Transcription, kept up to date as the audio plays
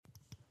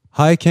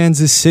Hi,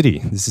 Kansas City.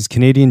 This is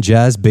Canadian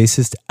jazz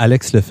bassist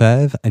Alex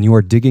Lefaivre, and you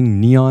are digging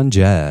Neon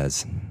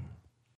Jazz.